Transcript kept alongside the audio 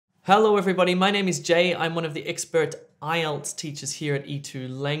Hello everybody, my name is Jay. I'm one of the expert IELTS teachers here at E2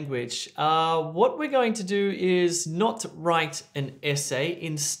 Language. What we're going to do is not write an essay.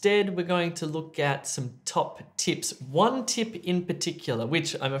 Instead, we're going to look at some top tips. One tip in particular,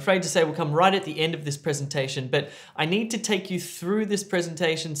 which I'm afraid to say will come right at the end of this presentation, but I need to take you through this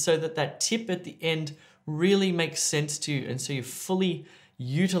presentation so that that tip at the end really makes sense to you and so you fully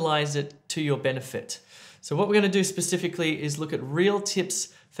utilize it to your benefit. So what we're going to do specifically is look at real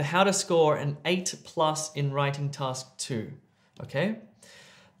tips for how to score an 8+ in Writing Task 2, okay?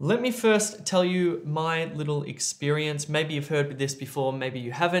 Let me first tell you my little experience. Maybe you've heard this before, maybe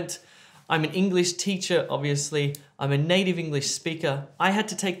you haven't. I'm an English teacher, obviously. I'm a native English speaker. I had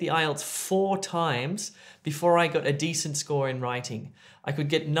to take the IELTS 4 times before I got a decent score in writing. I could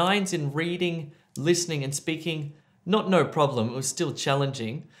get 9s in reading, listening, and speaking. No problem, it was still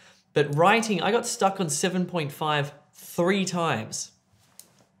challenging. But writing, I got stuck on 7.5 3 times.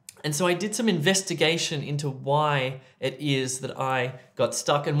 And so I did some investigation into why it is that I got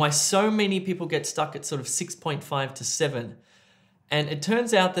stuck and why so many people get stuck at sort of 6.5 to 7. And it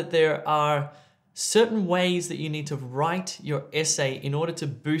turns out that there are certain ways that you need to write your essay in order to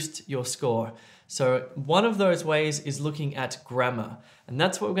boost your score. So one of those ways is looking at grammar. And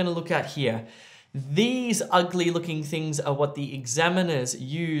that's what we're going to look at here. These ugly looking things are what the examiners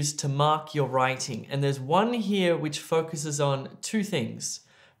use to mark your writing. And there's one here which focuses on 2 things.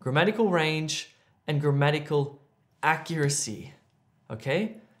 Grammatical range and grammatical accuracy,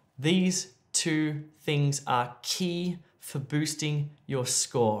 okay? These 2 things are key for boosting your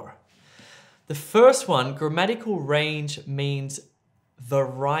score. The first one, grammatical range, means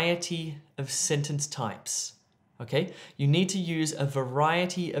variety of sentence types, okay? You need to use a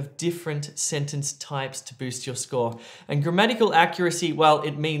variety of different sentence types to boost your score. And grammatical accuracy, well,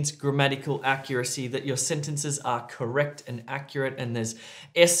 it means grammatical accuracy, that your sentences are correct and accurate and there's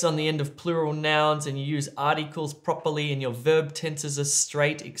S on the end of plural nouns and you use articles properly and your verb tenses are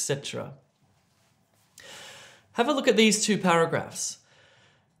straight, etc. Have a look at these 2 paragraphs.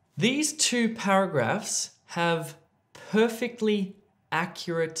 These 2 paragraphs have perfectly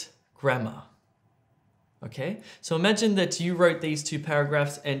accurate grammar. Okay, so imagine that you wrote these 2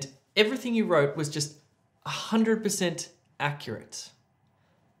 paragraphs and everything you wrote was just 100% accurate.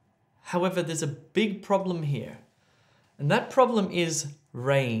 However, there's a big problem here, and that problem is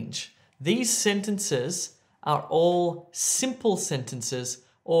range. These sentences are all simple sentences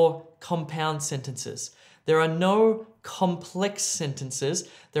or compound sentences. There are no complex sentences.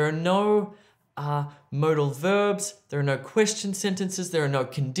 There are no modal verbs. There are no question sentences. There are no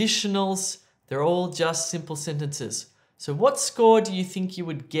conditionals. They're all just simple sentences. So what score do you think you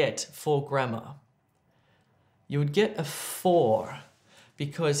would get for grammar? You would get a 4,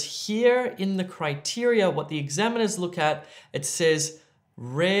 because here in the criteria, what the examiners look at, it says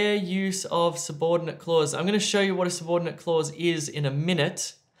rare use of subordinate clause. I'm going to show you what a subordinate clause is in a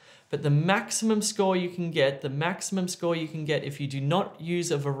minute, but the maximum score you can get, if you do not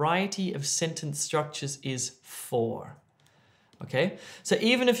use a variety of sentence structures is 4. Okay, so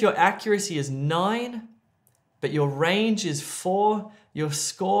even if your accuracy is 9, but your range is 4, your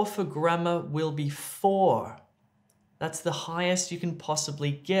score for grammar will be 4. That's the highest you can possibly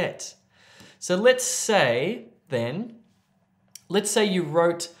get. So let's say you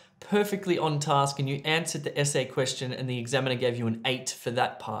wrote perfectly on task and you answered the essay question and the examiner gave you an 8 for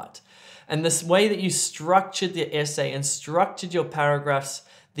that part. And this way that you structured the essay and structured your paragraphs,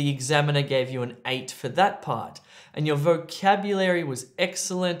 the examiner gave you an 8 for that part. And your vocabulary was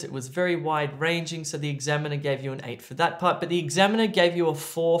excellent. It was very wide ranging. So the examiner gave you an 8 for that part, but the examiner gave you a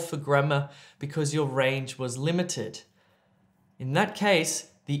 4 for grammar because your range was limited. In that case,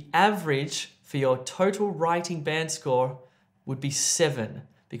 the average for your total writing band score would be 7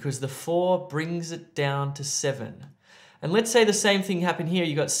 because the 4 brings it down to 7. And let's say the same thing happened here.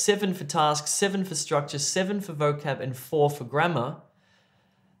 You got 7 for task, 7 for structure, 7 for vocab, and 4 for grammar.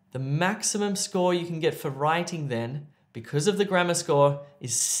 The maximum score you can get for writing then, because of the grammar score,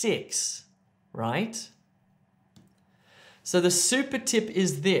 is 6, right? So the super tip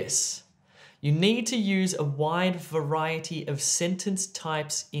is this. You need to use a wide variety of sentence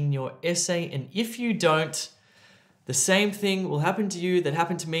types in your essay, and if you don't, the same thing will happen to you that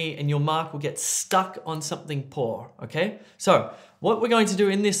happened to me, and your mark will get stuck on something poor, okay? So what we're going to do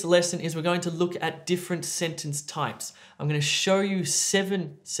in this lesson is we're going to look at different sentence types. I'm going to show you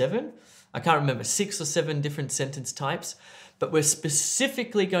 7? I can't remember, 6 or 7 different sentence types, but we're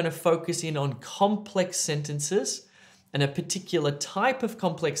specifically going to focus in on complex sentences and a particular type of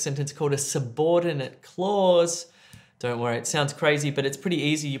complex sentence called a subordinate clause. Don't worry, it sounds crazy, but it's pretty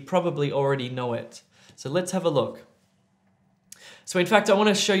easy. You probably already know it. So let's have a look. So in fact, I want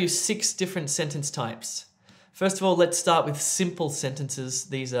to show you 6 different sentence types. First of all, let's start with simple sentences.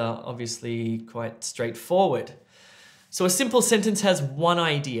 These are obviously quite straightforward. So a simple sentence has one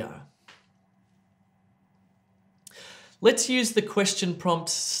idea. Let's use the question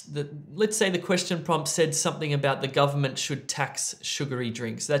prompts. Let's say the question prompt said something about the government should tax sugary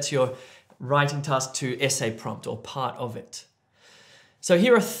drinks. That's your writing task 2 essay prompt, or part of it. So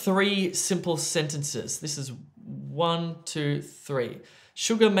here are 3 simple sentences. This is 1, 2, 3.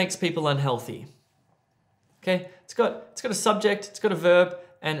 Sugar makes people unhealthy. Okay, it's got a subject, it's got a verb,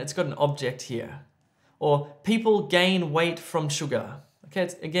 and it's got an object here. Or people gain weight from sugar. Okay,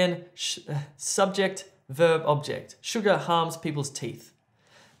 it's again subject, verb, object. Sugar harms people's teeth.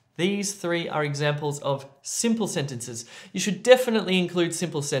 These 3 are examples of simple sentences. You should definitely include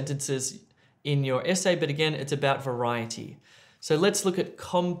simple sentences in your essay, but again, it's about variety. So let's look at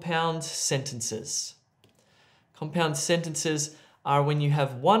compound sentences. Compound sentences are when you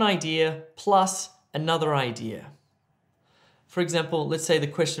have one idea plus another idea. For example, let's say the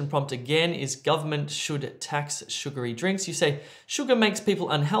question prompt again is government should tax sugary drinks. You say sugar makes people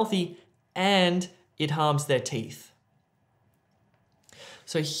unhealthy and it harms their teeth.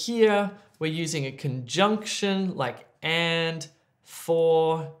 So here we're using a conjunction like and,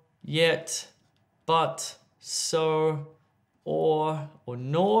 for, yet, but, so, or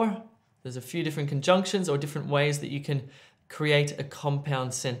nor. There's a few different conjunctions or different ways that you can create a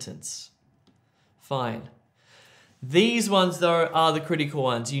compound sentence. Fine. These ones, though, are the critical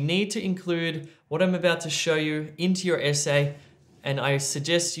ones. You need to include what I'm about to show you into your essay, and I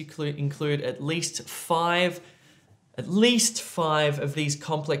suggest you include at least five of these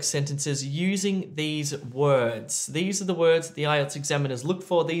complex sentences using these words. These are the words that the IELTS examiners look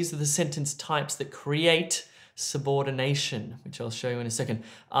for. These are the sentence types that create subordination, which I'll show you in a second.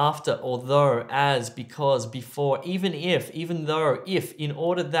 After, although, as, because, before, even if, even though, if, in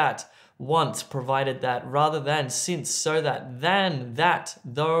order that, once, provided that, rather than, since, so that, than, that,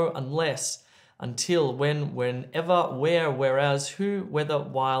 though, unless, until, when, whenever, where, whereas, who, whether,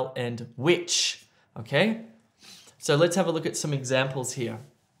 while, and which. Okay? So let's have a look at some examples here.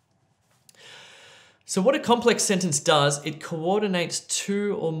 So what a complex sentence does, it coordinates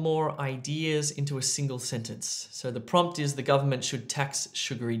 2 or more ideas into a single sentence. So the prompt is the government should tax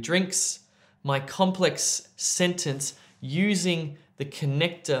sugary drinks. My complex sentence using the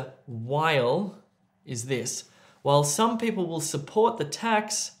connector while is this. While some people will support the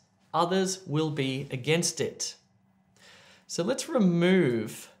tax, others will be against it. So let's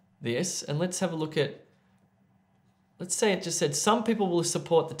remove this and let's have a look at, let's say it just said some people will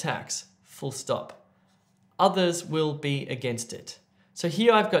support the tax, full stop. Others will be against it. So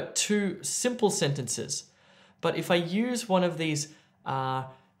here I've got 2 simple sentences, but if I use one of these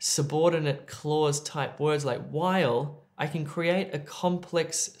subordinate clause type words like while, I can create a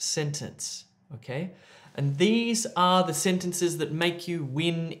complex sentence, okay? And these are the sentences that make you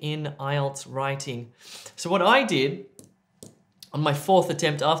win in IELTS writing. So what I did on my 4th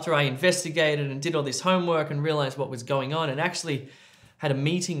attempt, after I investigated and did all this homework and realized what was going on and actually had a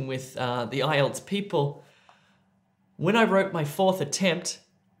meeting with the IELTS people, when I wrote my 4th attempt,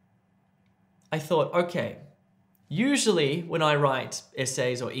 I thought, okay, usually when I write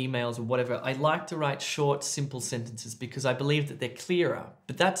essays or emails or whatever, I like to write short, simple sentences because I believe that they're clearer.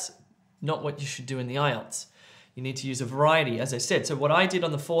 But that's not what you should do in the IELTS. You need to use a variety, as I said. So what I did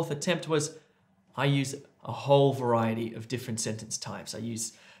on the 4th attempt was I use a whole variety of different sentence types. I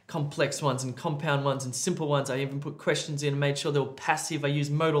use complex ones and compound ones and simple ones. I even put questions in and made sure they were passive. I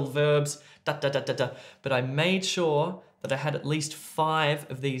used modal verbs, But I made sure that I had at least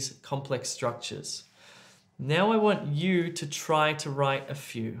 5 of these complex structures. Now I want you to try to write a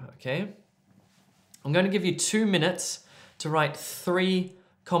few, okay? I'm going to give you 2 minutes to write 3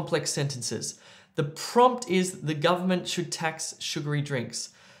 complex sentences. The prompt is the government should tax sugary drinks.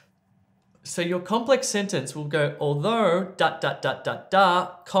 So your complex sentence will go, although,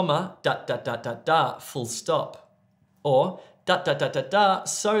 comma, full stop. Or,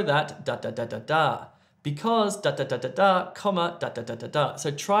 so that, because, comma,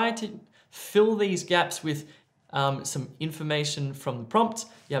 So try to fill these gaps with some information from the prompt.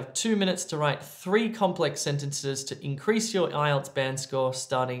 You have 2 minutes to write 3 complex sentences to increase your IELTS band score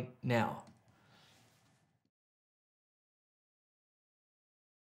starting now.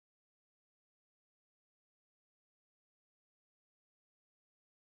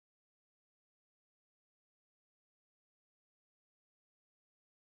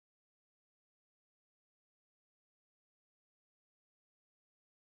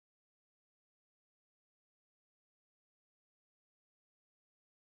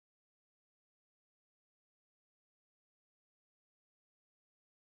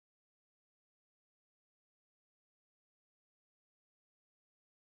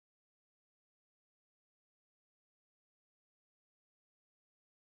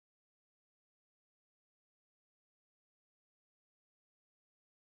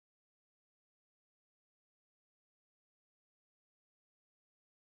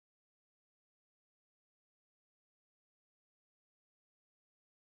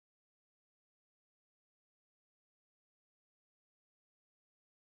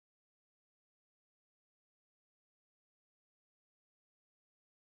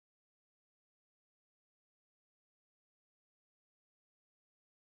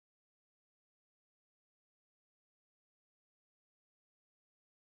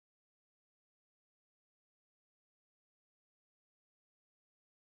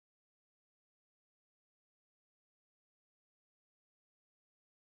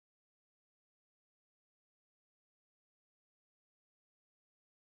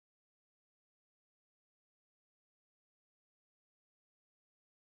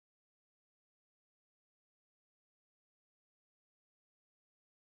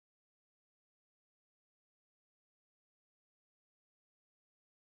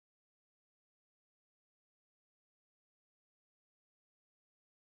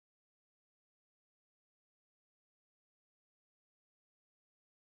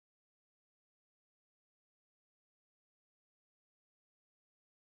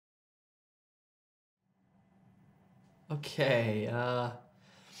 Okay,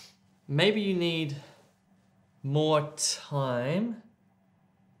 maybe you need more time.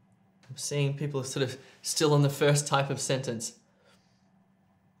 I'm seeing people are sort of still on the first type of sentence.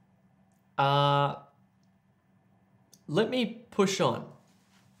 Let me push on.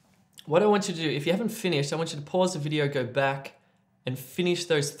 What I want you to do, if you haven't finished, I want you to pause the video, go back and finish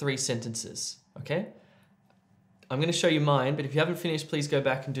those 3 sentences, okay? I'm going to show you mine, but if you haven't finished, please go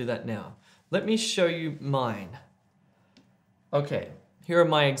back and do that now. Let me show you mine. Okay, here are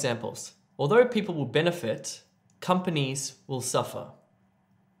my examples. Although people will benefit, companies will suffer.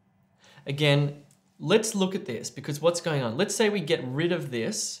 Again, let's look at this because what's going on? Let's say we get rid of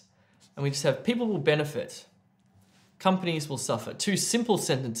this and we just have people will benefit, companies will suffer. 2 simple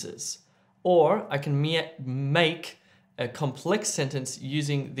sentences. Or I can make a complex sentence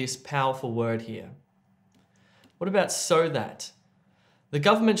using this powerful word here. What about so that? The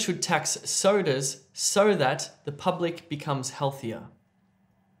government should tax sodas so that the public becomes healthier.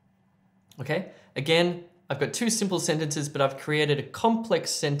 Okay, again, I've got 2 simple sentences, but I've created a complex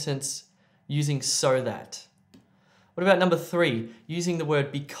sentence using so that. What about number 3? Using the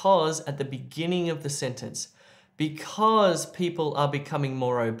word because at the beginning of the sentence. Because people are becoming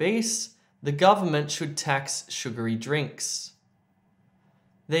more obese, the government should tax sugary drinks.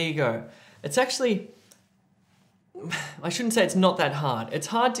 There you go. It's actually, I shouldn't say it's not that hard. It's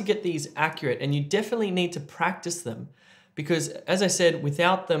hard to get these accurate and you definitely need to practice them because as I said,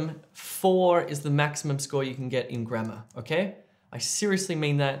 without them, 4 is the maximum score you can get in grammar, okay? I seriously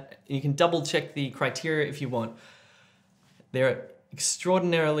mean that. You can double check the criteria if you want. They're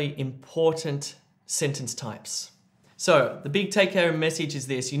extraordinarily important sentence types. So the big take-home message is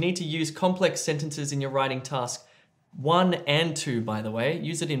this. You need to use complex sentences in your writing task 1 and 2, by the way.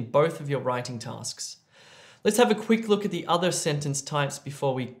 Use it in both of your writing tasks. Let's have a quick look at the other sentence types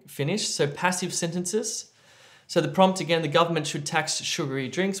before we finish. So passive sentences. So the prompt again, the government should tax sugary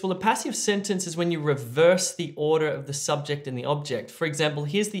drinks. Well, a passive sentence is when you reverse the order of the subject and the object. For example,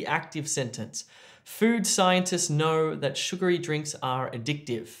 here's the active sentence. Food scientists know that sugary drinks are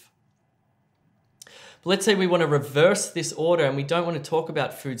addictive. But let's say we want to reverse this order and we don't want to talk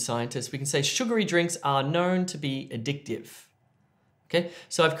about food scientists. We can say sugary drinks are known to be addictive. Okay,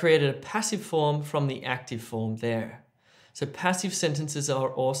 so I've created a passive form from the active form there. So passive sentences are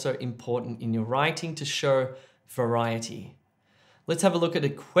also important in your writing to show variety. Let's have a look at a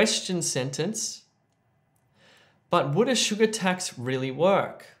question sentence. But would a sugar tax really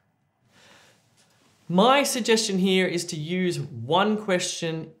work? My suggestion here is to use one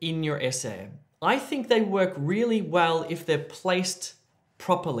question in your essay. I think they work really well if they're placed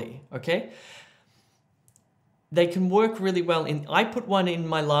properly, okay? They can work really well in, I put one in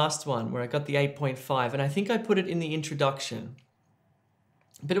my last one where I got the 8.5 and I think I put it in the introduction.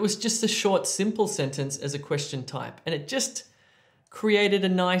 But it was just a short, simple sentence as a question type. And it just created a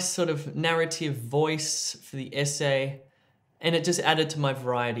nice sort of narrative voice for the essay. And it just added to my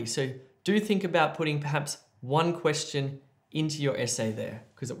variety. So do think about putting perhaps one question into your essay there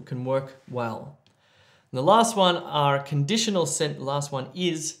because it can work well. And the last one are conditional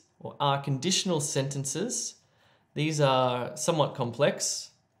conditional sentences. These are somewhat complex.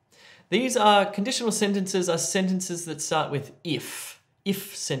 These are conditional sentences are sentences that start with if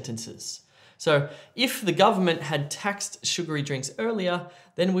sentences. So if the government had taxed sugary drinks earlier,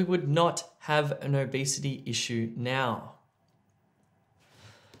 then we would not have an obesity issue now.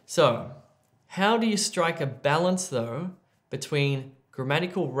 So how do you strike a balance though between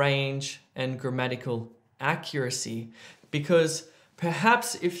grammatical range and grammatical accuracy? Because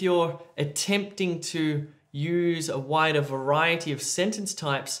perhaps if you're attempting to use a wider variety of sentence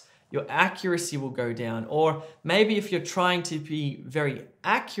types, your accuracy will go down. Or maybe if you're trying to be very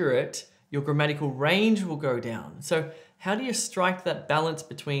accurate, your grammatical range will go down. So how do you strike that balance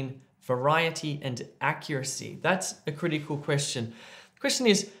between variety and accuracy? That's a critical question. The question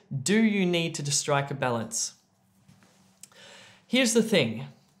is, do you need to strike a balance? Here's the thing.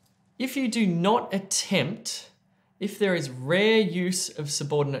 If you do not attempt, if there is rare use of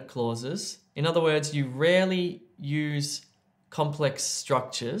subordinate clauses, in other words, you rarely use complex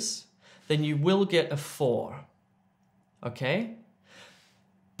structures, then you will get a 4, okay?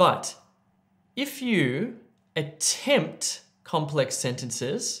 But if you attempt complex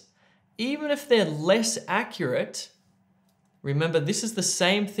sentences, even if they're less accurate, remember this is the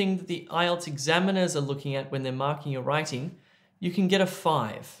same thing that the IELTS examiners are looking at when they're marking your writing, you can get a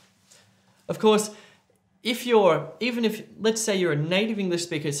 5. Of course, even if, let's say you're a native English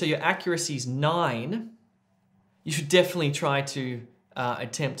speaker, so your accuracy is 9, you should definitely try to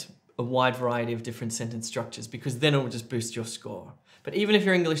attempt a wide variety of different sentence structures because then it will just boost your score. But even if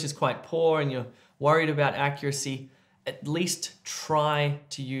your English is quite poor and you're worried about accuracy, at least try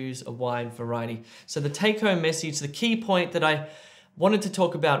to use a wide variety. So the take-home message, the key point that I wanted to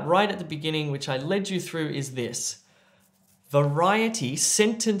talk about right at the beginning, which I led you through, is this. Variety,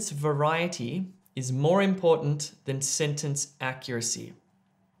 sentence variety, is more important than sentence accuracy.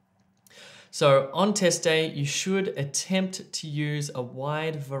 So on test day, you should attempt to use a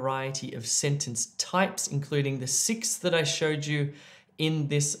wide variety of sentence types, including the 6 that I showed you in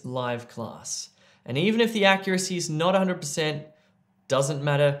this live class. And even if the accuracy is not 100%, doesn't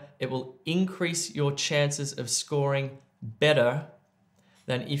matter. It will increase your chances of scoring better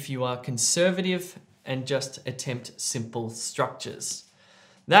than if you are conservative and just attempt simple structures.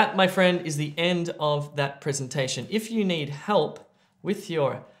 That, my friend, is the end of that presentation. If you need help with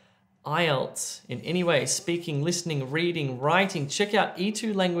your IELTS in any way, speaking, listening, reading, writing, check out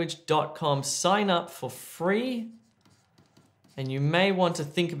e2language.com. Sign up for free. And you may want to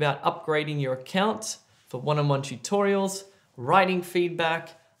think about upgrading your account for one-on-one tutorials, writing feedback,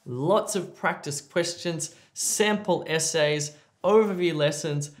 lots of practice questions, sample essays, overview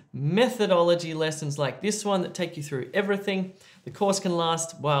lessons, methodology lessons like this one that take you through everything. The course can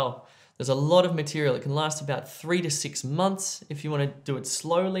last, well, there's a lot of material. It can last about 3 to 6 months if you want to do it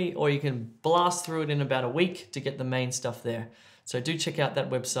slowly, or you can blast through it in about a week to get the main stuff there. So do check out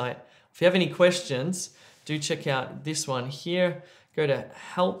that website. If you have any questions, do check out this one here. Go to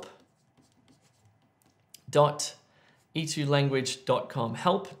help.e2language.com.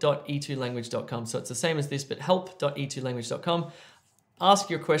 help.e2language.com. So it's the same as this, but help.e2language.com. Ask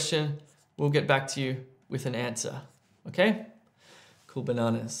your question. We'll get back to you with an answer. Okay? Cool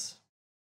bananas.